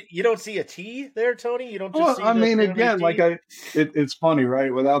 logo, Tony, but you don't see a T there, Tony. You don't just well, see I the mean, Taylor-made again, T. it's funny,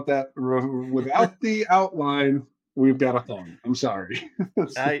 right? Without the outline, we've got a thong. I'm sorry.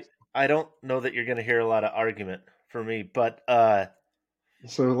 I don't know that you're gonna hear a lot of argument for me, but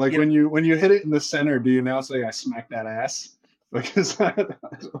So, like you know, when you hit it in the center, do you now say I smack that ass? Because I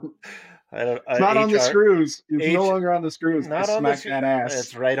don't it's not on the HR screws. It's no H longer on the screws. I not on the smack street. that ass.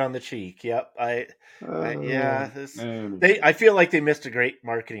 It's right on the cheek. Yep. Yeah. Anyway. I feel like they missed a great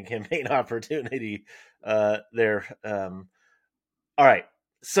marketing campaign opportunity there. All right.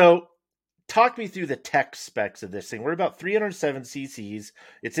 So talk me through the tech specs of this thing. We're about 307 cc's.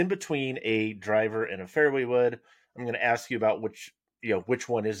 It's in between a driver and a fairway wood. I'm going to ask you about which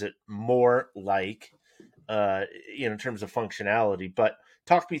one is it more like, in terms of functionality. But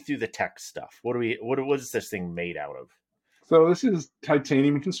talk me through the tech stuff. What is this thing made out of? So this is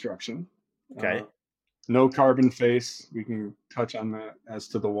titanium construction. Uh, Okay. no carbon face. We can touch on that as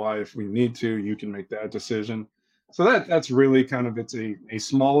to the why if we need to. You can make that decision. So that's really kind of it's a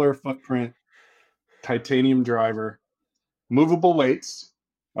smaller footprint titanium driver, movable weights.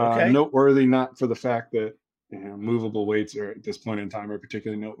 Okay. Noteworthy not for the fact that movable weights are at this point in time are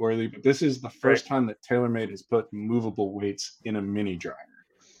particularly noteworthy, but this is the Right. first time that TaylorMade has put movable weights in a mini driver.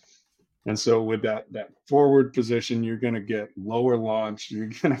 And so with that forward position, you're going to get lower launch, you're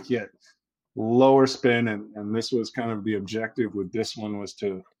going to get lower spin, and this was kind of the objective with this one was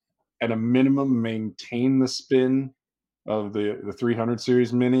to, at a minimum, maintain the spin of the 300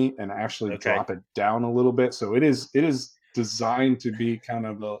 series mini and actually Okay. drop it down a little bit. So it is designed to be kind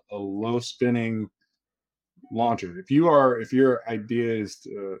of a low spinning launcher. If your idea is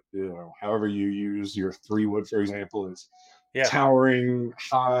to, however you use your 3 wood, for example, is Yeah. towering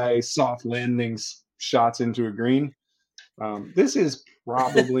high soft landings shots into a green, this is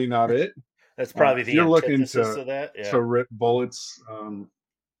probably not it. That's probably If the you're looking antithesis of that. Yeah. to rip bullets,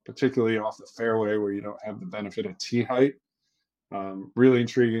 particularly off the fairway where you don't have the benefit of tee height, really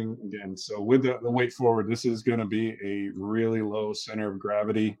intriguing again. So with the weight forward, this is going to be a really low center of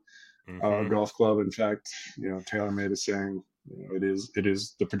gravity Hmm. golf club. In fact, TaylorMade is saying it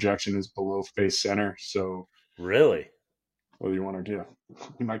is the projection is below face center. So Really? whether you want to do,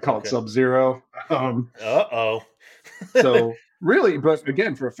 you might call it Okay. sub zero. Uh-oh. So really, but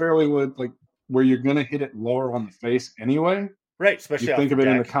again, for a fairway wood, like where you're going to hit it lower on the face anyway, Right, you especially off think the of it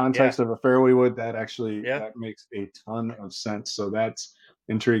in the deck. Yeah. context of a fairway wood, that actually Yeah. that makes a ton of sense. So that's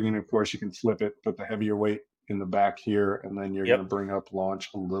intriguing. Of course, you can flip it, put the heavier weight in the back here, and then you're going to Yep. bring up launch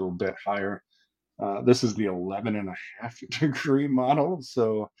a little bit higher. This is the 11 and a half degree model.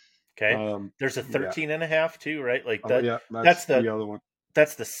 So Okay. There's a yeah. 13 and a half too, right? Like Oh that yeah, that's that's the the other one.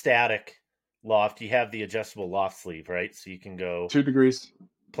 that's the static loft. You have the adjustable loft sleeve, right? So you can go 2 degrees.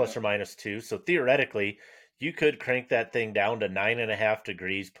 plus or minus 2. So theoretically, you could crank that thing down to 9.5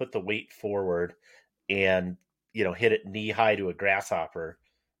 degrees, put the weight forward, and hit it knee high to a grasshopper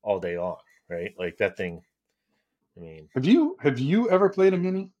all day long, right? Like that thing. I mean, Have you ever played a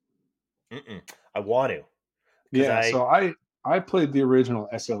mini? I want to because Yeah, I. so I played the original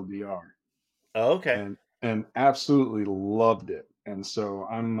SLDR Oh, okay. and absolutely loved it. And so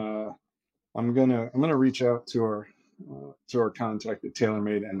I'm gonna reach out to our contact at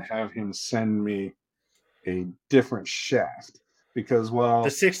TaylorMade and have him send me a different shaft because The well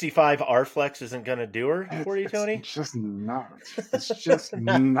 65 R Flex isn't going to do her for you, it's Tony. just Not.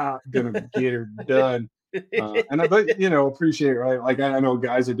 not gonna get her done. But appreciate, right, like I know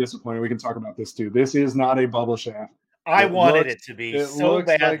guys are disappointed. We can talk about this too. This is not a bubble shaft. I It wanted looks it to be it so looks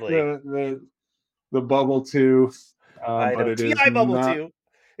like badly. the bubble tooth, I but know. it is TI bubble not. too.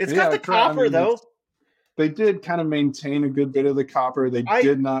 It's got Yeah, the correct. I copper mean, though. they did kind of maintain a good bit of the copper. They I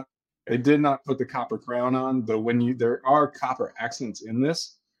did not. They did not put the copper crown on, though. There are copper accents in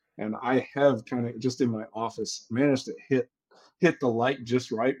this, and I have kind of just in my office managed to hit the light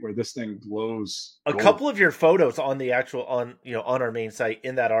just right where this thing glows a gold. couple of your photos on the actual on our main site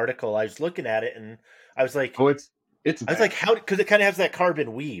in that article. I was looking at it and I was like, Oh, it's bad. how, because it kind of has that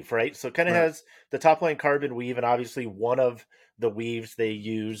carbon weave, right? So it kind of Right. has the top line carbon weave, and obviously one of the weaves they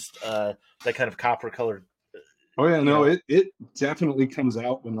used that kind of copper colored. Oh yeah, You no, know, it definitely comes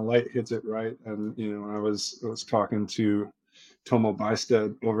out when the light hits it right. And I was talking to Tomo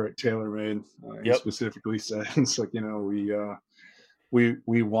Bystad over at TaylorMade. He yep, specifically said it's like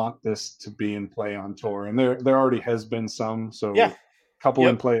we want this to be in play on tour, and there already has been some. yeah, So a couple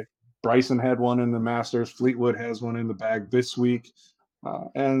in yep. play. Bryson had one in the Masters. Fleetwood has one in the bag this week,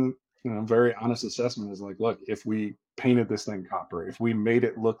 and very honest assessment is like, look, if we painted this thing copper, if we made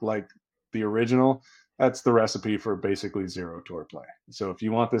it look like the original, that's the recipe for basically zero tour play. So if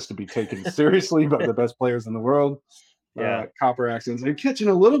you want this to be taken seriously by the best players in the world, Yeah. copper accents and catching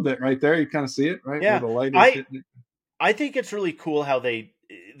a little bit right there. You kind of see it right where Yeah. the light is I hitting it. I think it's really cool how they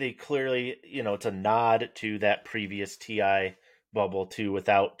clearly, it's a nod to that previous TI bubble too,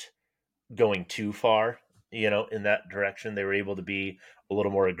 without going too far, in that direction. They were able to be a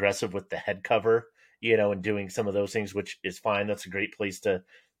little more aggressive with the head cover, and doing some of those things, which is fine. That's a great place to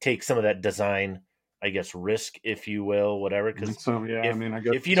take some of that design, I guess, risk, if you will, whatever. Because So yeah, I if mean, I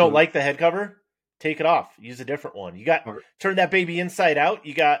guess if you don't like the head cover, take it off. Use a different one. You got turn that baby inside out.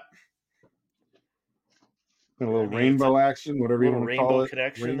 You got a little rainbow action, whatever you want to call rainbow it.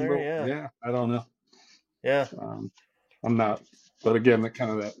 connection Rainbow, there. yeah. I don't know. Yeah. I'm not, but again,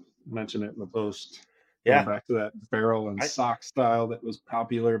 that mention it in the post. Yeah. Going back to that barrel and sock style that was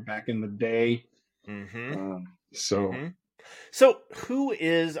popular back in the day. Mm-hmm. So who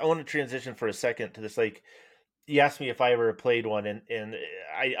is? I want to transition for a second to this. Like, you asked me if I ever played one, and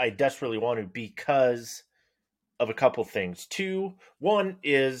I desperately want to because of a couple things. One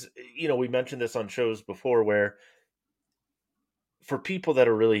is, we mentioned this on shows before, where for people that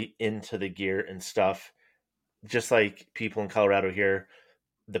are really into the gear and stuff, just like people in Colorado here,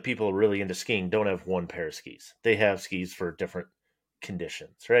 the people really into skiing don't have one pair of skis. They have skis for different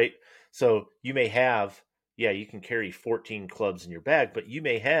conditions, right? So you may have, you can carry 14 clubs in your bag, but you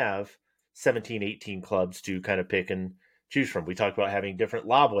may have 17, 18 clubs to kind of pick and choose from. We talked about having different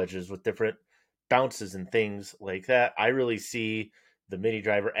lob wedges with different bounces and things like that. I really see the mini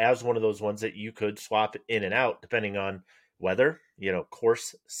driver as one of those ones that you could swap in and out depending on weather,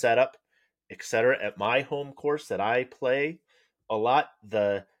 course setup, etc. At my home course that I play a lot,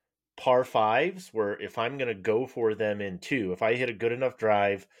 the par fives, where if I'm going to go for them in two, if I hit a good enough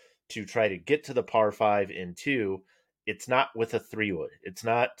drive to try to get to the par five in two, it's not with a 3-wood. It's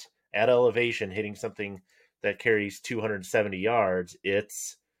not at elevation hitting something that carries 270 yards.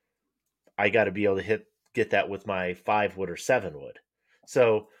 It's, I got to be able to get that with my 5-wood or 7-wood.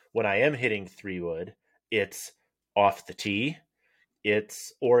 So when I am hitting 3-wood, it's off the tee.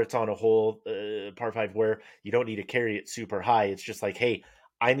 It's on a hole, par five, where you don't need to carry it super high. It's just like, hey,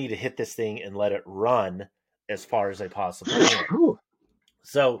 I need to hit this thing and let it run as far as I possibly can.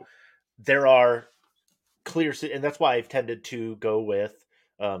 So there are clear, and that's why I've tended to go with,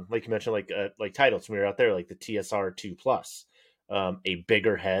 like you mentioned, like Titleist when we were out there, like the TSR 2 Plus, a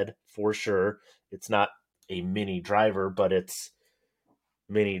bigger head for sure. It's not a mini driver, but it's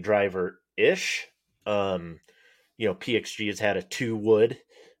mini driver ish. PXG has had a 2-wood.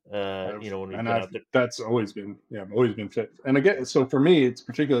 When we've been out there, that's always been fit. And again, so for me, it's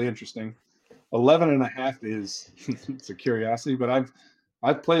particularly interesting. 11.5 is it's a curiosity, but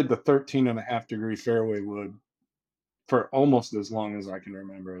I've played the 13.5 degree fairway wood for almost as long as I can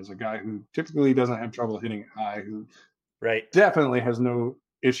remember, as a guy who typically doesn't have trouble hitting it high, who definitely has no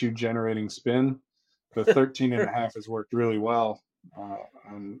issue generating spin. The 13.5 has worked really well.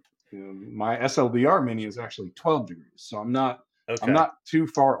 My SLDR mini is actually 12 degrees, so I'm not too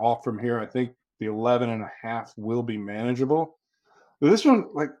far off from here. I think the 11.5 will be manageable. But this one,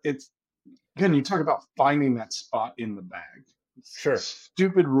 it's, again, you talk about finding that spot in the bag. Sure.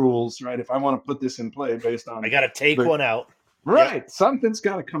 Stupid rules, right? If I want to put this in play based on, I got to take one out. Right. Yep. Something's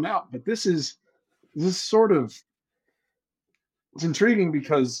got to come out. But this is sort of, it's intriguing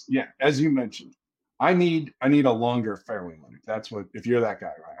because, as you mentioned, I need a longer fairway wood. That's what, if you're that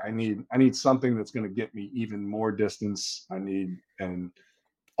guy, right? I need something that's going to get me even more distance. I need an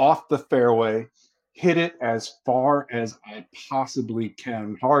off the fairway, hit it as far as I possibly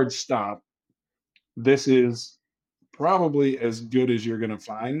can, hard stop. This is probably as good as you're going to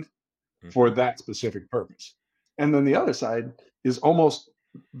find for that specific purpose. And then the other side is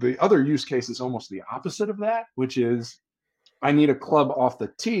the other use case is almost the opposite of that, which is I need a club off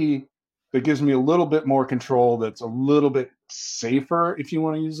the tee that gives me a little bit more control, that's a little bit safer, if you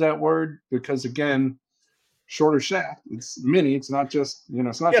want to use that word, because again, shorter shaft, it's mini, it's not just,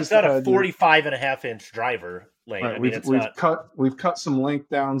 it's not just a 45.5-inch driver lane. Right. We've cut some length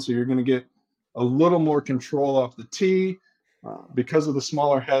down, so you're going to get a little more control off the tee because of the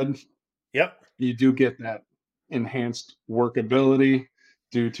smaller head. Yep. You do get that enhanced workability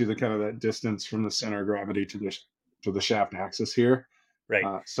due to the kind of that distance from the center of gravity to the shaft axis here. Right.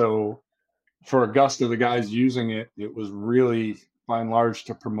 So for Augusta, the guys using it, it was really by and large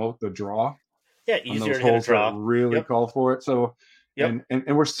to promote the draw. Yeah, easier to hit a draw. Really call for it. So, and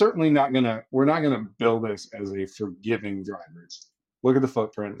we're certainly not gonna build this as a forgiving driver. Look at the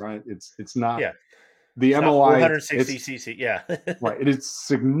footprint, right? It's not. Yeah. The it's MOI 460 cc. Yeah. Right. It is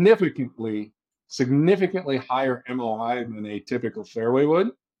significantly higher MOI than a typical fairway would.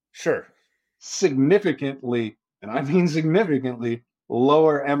 Sure. significantly, and I mean significantly,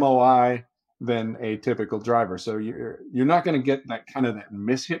 lower MOI than a typical driver. So you're not going to get that kind of that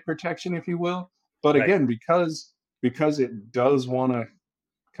mishit protection, if you will. But Right. again, because it does want to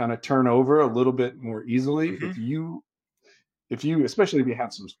kind of turn over a little bit more easily, Hmm. if you especially if you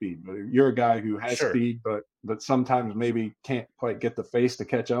have some speed, but if you're a guy who has Sure. speed but sometimes maybe can't quite get the face to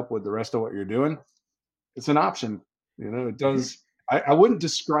catch up with the rest of what you're doing, it's an option. It Hmm. does. I wouldn't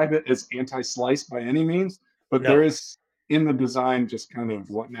describe it as anti-slice by any means, but there No. is in the design just kind of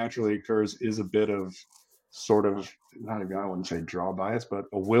what naturally occurs is a bit of sort of not even I wouldn't say draw bias, but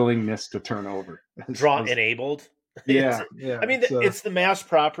a willingness to turn over. Draw enabled. It's Yeah, I mean, it's the mass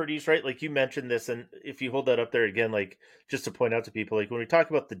properties, right? Like you mentioned this, and if you hold that up there again, like just to point out to people, like when we talk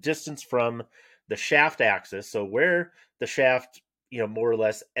about the distance from the shaft axis, so where the shaft, more or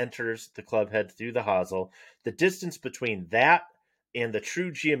less enters the club head through the hosel, the distance between that and the true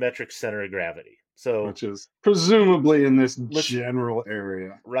geometric center of gravity. So which is presumably in this let's general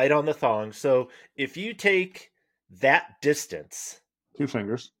area. right on the thong. So if you take that distance, Two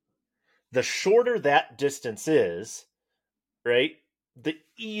fingers. the shorter that distance is, right, the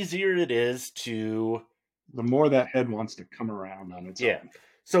easier it is to, The more that head wants to come around on its yeah. own.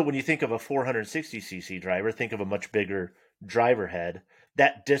 So when you think of a 460cc driver, think of a much bigger driver head.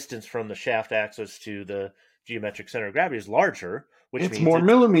 That distance from the shaft axis to the geometric center of gravity is larger, which It's means more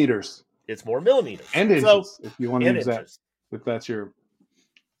millimeters it's more millimeters. and So inches if you want to and use that, inches, if that's your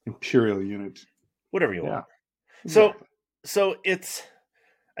imperial unit. whatever you Yeah, want. So exactly. so it's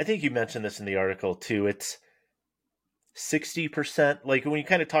I think you mentioned this in the article too. It's 60%. Like when you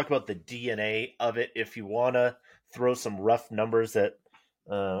kind of talk about the DNA of it, if you want to throw some rough numbers that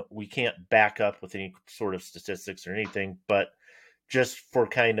we can't back up with any sort of statistics or anything, but just for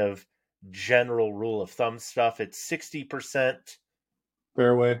kind of general rule of thumb stuff, it's 60%,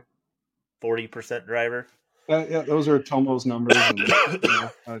 Fairway. 40% driver. Yeah, those are Tomo's numbers, and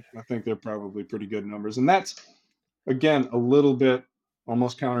I think they're probably pretty good numbers. And that's again a little bit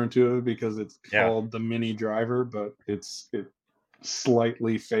almost counterintuitive because it's Yeah. called the mini driver, but it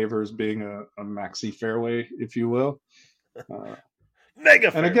slightly favors being a maxi fairway, if you will. Uh, Mega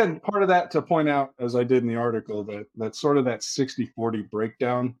and fairway. again, part of that to point out, as I did in the article, that sort of that 60-40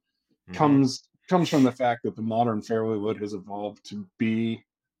 breakdown Mm-hmm. comes from the fact that the modern fairway wood has evolved to be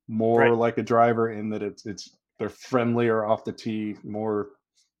Right. more like a driver in that it's they're friendlier off the tee, more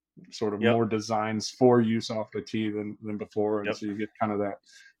sort of Yep. more designs for use off the tee than before, and Yep. so you get kind of that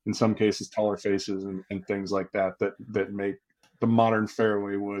in some cases taller faces and things like that make the modern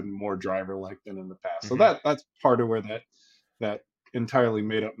fairway wood more driver like than in the past. So Mm-hmm. that's part of where that entirely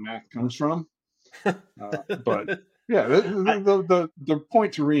made up math comes from. But yeah, I, the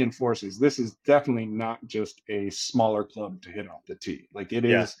point to reinforce is this is definitely not just a smaller club to hit off the tee. Like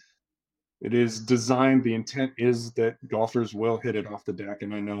yeah. it is designed. The intent is that golfers will hit it off the deck,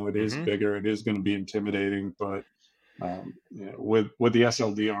 and I know it is Mm-hmm. bigger. It is going to be intimidating, but with the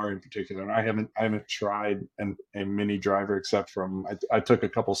SLDR in particular, I haven't tried a mini driver except from I took a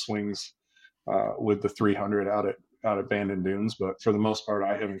couple swings with the 300 out at Bandon Dunes, but for the most part,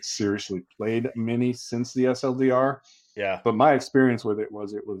 I haven't seriously played mini since the SLDR. Yeah. But my experience with it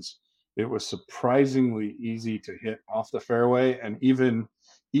was surprisingly easy to hit off the fairway, and even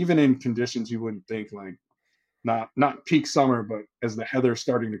in conditions you wouldn't think, like not peak summer, but as the heather's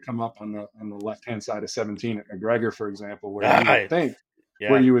starting to come up on the left hand side of 17 at McGregor, for example, where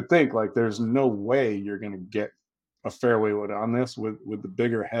Yeah. you would think like there's no way you're going to get a fairway wood on this with the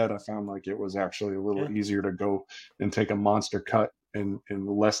bigger head. I found like it was actually a little Yeah. easier to go and take a monster cut in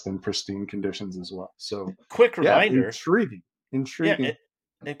less than pristine conditions as well. So Quick yeah, reminder. Yeah. intriguing.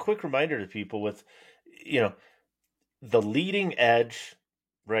 And quick reminder to people with, you know, the leading edge,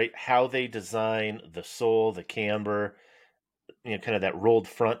 right? How they design the sole, the camber, kind of that rolled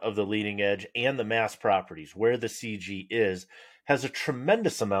front of the leading edge, and the mass properties, where the CG is, has a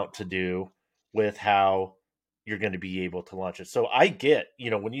tremendous amount to do with how you're going to be able to launch it. So I get,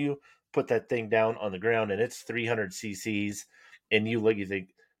 when you put that thing down on the ground and it's 300 cc's, and you look, you think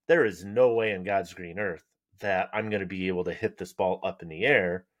there is no way in God's green earth that I'm going to be able to hit this ball up in the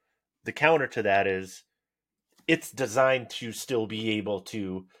air. The counter to that is it's designed to still be able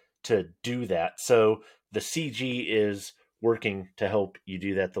to do that. So the CG is working to help you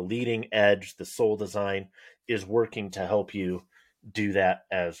do that. The leading edge, the sole design is working to help you do that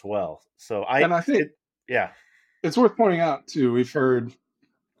as well. So And I think yeah. it's worth pointing out too. We've heard,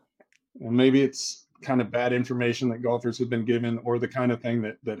 and maybe it's kind of bad information that golfers have been given, or the kind of thing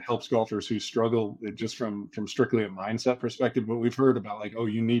that helps golfers who struggle just from strictly a mindset perspective. But we've heard about like, oh,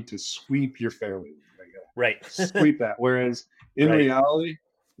 you need to sweep your fairway, Right. sweep that. Whereas in Right. reality,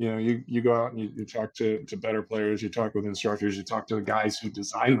 you go out and you talk to better players, you talk with instructors, you talk to the guys who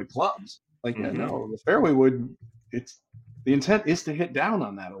design the clubs. Like, yeah, no, the fairway wood, the intent is to hit down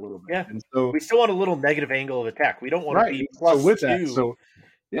on that a little bit. Yeah. And so we still want a little negative angle of attack. We don't want to be so with +2. that, so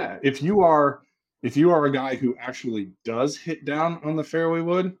yeah, if you are a guy who actually does hit down on the fairway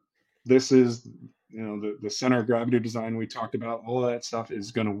wood, this is the center of gravity design we talked about. All that stuff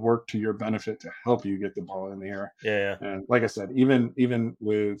is going to work to your benefit to help you get the ball in the air. Yeah. And like I said, even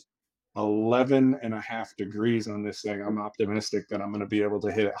with 11.5 degrees on this thing, I'm optimistic that I'm going to be able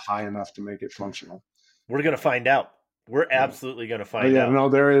to hit it high enough to make it functional. We're going to find out. We're absolutely going to find out. No,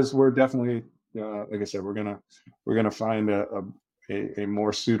 we're definitely, like I said, we're going to find a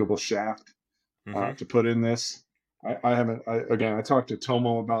more suitable shaft to put in this. I talked to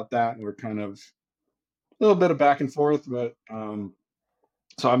Tomo about that, and we're kind of a little bit of back and forth, but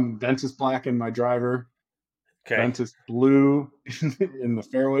so I'm Ventus black in my driver, Ventus blue in the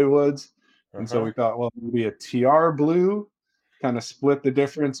fairway woods, and so we thought, well, maybe a TR blue, kind of split the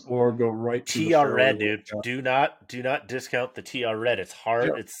difference, or go right to TR red, dude. Do not discount the TR red. It's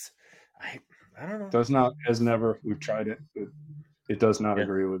hard. Yeah. It's I don't know. We've tried it. It does not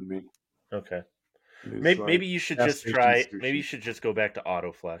agree with me. Okay. Maybe you should just try. Maybe you should just go back to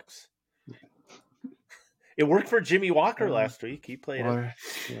Autoflex. It worked for Jimmy Walker last week. He played it.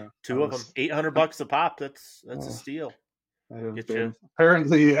 Yeah, two of them, $800 a pop. That's a steal. I have been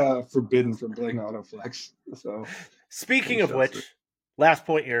apparently forbidden from playing Autoflex. So, speaking of which, last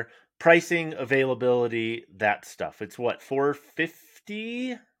point here: pricing, availability, that stuff. It's what,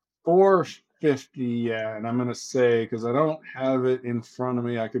 $450? $450, yeah. And I'm gonna say, because I don't have it in front of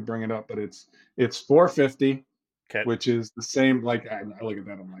me, I could bring it up, but it's $450, which is the same. Like I look at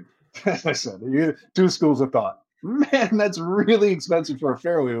that, I'm like, as I said, two schools of thought. Man, that's really expensive for a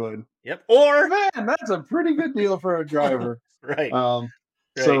fairway wood. Yep. Or man, that's a pretty good deal for a driver. Right. Right.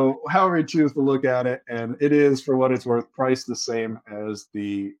 So however you choose to look at it, and it is, for what it's worth, priced the same as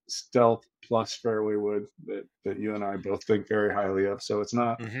the Stealth Plus fairway wood that you and I both think very highly of. So it's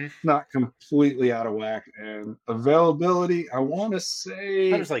not completely out of whack. And availability, I want to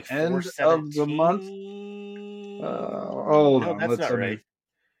say like end of the month. Hold on, that's not right.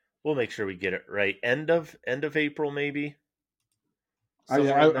 We'll make sure we get it right. End of April, maybe.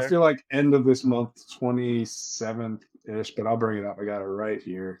 I feel like end of this month, 27th-ish, but I'll bring it up. I got it right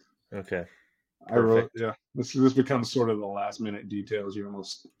here. Okay. Perfect. I wrote, yeah. This becomes sort of the last minute details you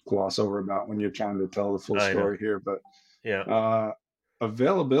almost gloss over about when you're trying to tell the full story here. But yeah,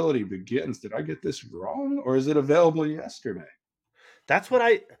 availability begins. Did I get this wrong, or is it available yesterday? That's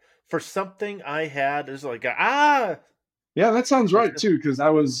what for something I had is like Yeah, that sounds right too, because I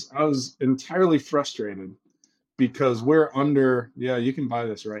was entirely frustrated because we're under. Yeah, you can buy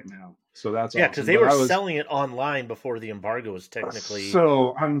this right now, so that's because awesome. They were selling it online before the embargo was technically.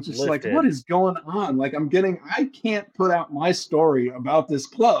 So I'm just lifted. Like, what is going on? Like, I can't put out my story about this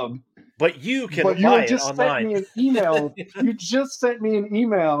club, but you can buy it online. Sent me an email. You just sent me an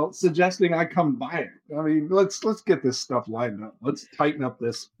email suggesting I come buy it. I mean, let's get this stuff lined up. Let's tighten up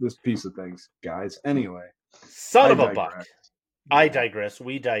this piece of things, guys. Anyway. Son of a buck. I digress.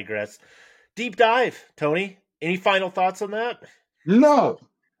 We digress. Deep dive, Tony. Any final thoughts on that? No.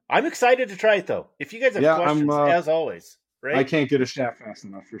 I'm excited to try it, though. If you guys have questions, as always, right? I can't get a shaft fast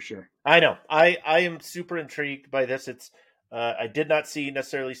enough for sure. I know. I am super intrigued by this. It's I did not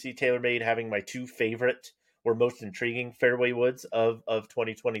necessarily see TaylorMade having my two favorite or most intriguing fairway woods of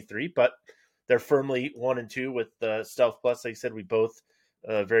 2023, but they're firmly 1 and 2 with the Stealth Plus. Like I said, we both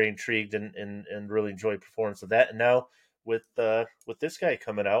very intrigued and really enjoyed performance of that. And now with this guy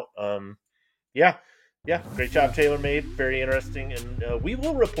coming out, great job, TaylorMade. Very interesting, and we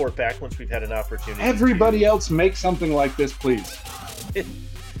will report back once we've had an opportunity. Everybody else make something like this, please.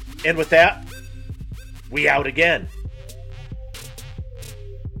 And with that, we out again.